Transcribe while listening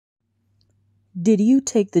Did you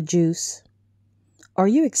take the juice? Are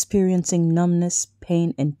you experiencing numbness,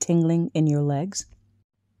 pain, and tingling in your legs?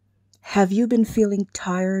 Have you been feeling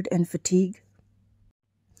tired and fatigued?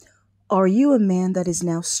 Are you a man that is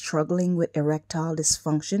now struggling with erectile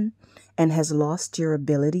dysfunction and has lost your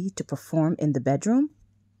ability to perform in the bedroom?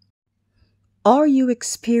 Are you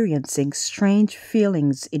experiencing strange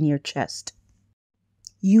feelings in your chest?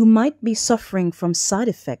 You might be suffering from side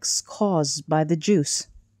effects caused by the juice.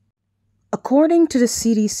 According to the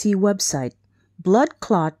CDC website, blood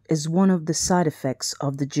clot is one of the side effects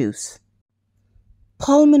of the juice.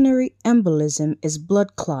 Pulmonary embolism is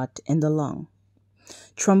blood clot in the lung.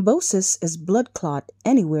 Thrombosis is blood clot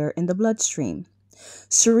anywhere in the bloodstream.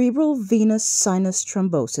 Cerebral venous sinus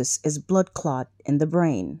thrombosis is blood clot in the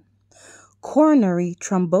brain. Coronary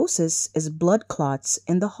thrombosis is blood clots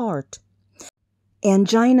in the heart.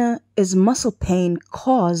 Angina is muscle pain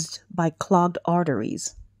caused by clogged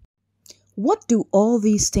arteries. What do all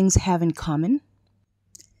these things have in common?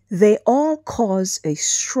 They all cause a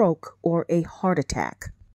stroke or a heart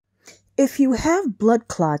attack. If you have blood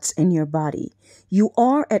clots in your body, you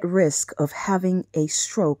are at risk of having a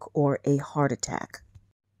stroke or a heart attack.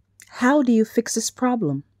 How do you fix this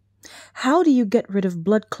problem? How do you get rid of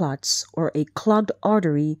blood clots or a clogged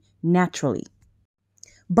artery naturally?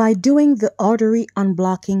 By doing the artery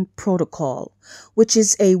unblocking protocol, which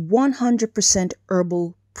is a 100%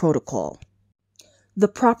 herbal protocol. The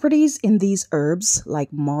properties in these herbs,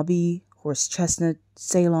 like maubee, horse chestnut,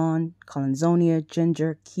 Ceylon, Collinsonia,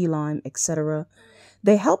 ginger, key lime, etc.,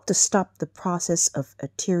 they help to stop the process of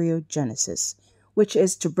arteriogenesis, which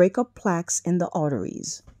is to break up plaques in the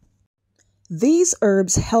arteries. These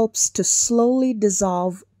herbs helps to slowly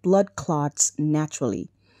dissolve blood clots naturally,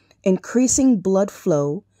 increasing blood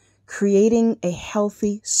flow, creating a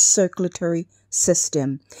healthy circulatory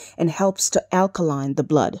system, and helps to alkaline the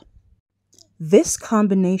blood. This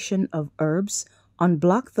combination of herbs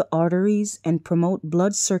unblock the arteries and promote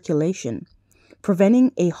blood circulation,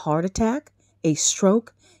 preventing a heart attack, a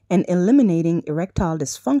stroke, and eliminating erectile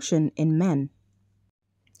dysfunction in men.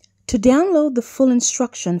 To download the full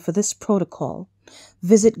instruction for this protocol,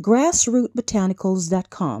 visit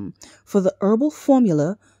grassrootbotanicals.com for the herbal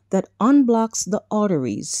formula that unblocks the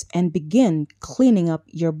arteries and begin cleaning up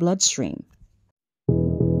your bloodstream.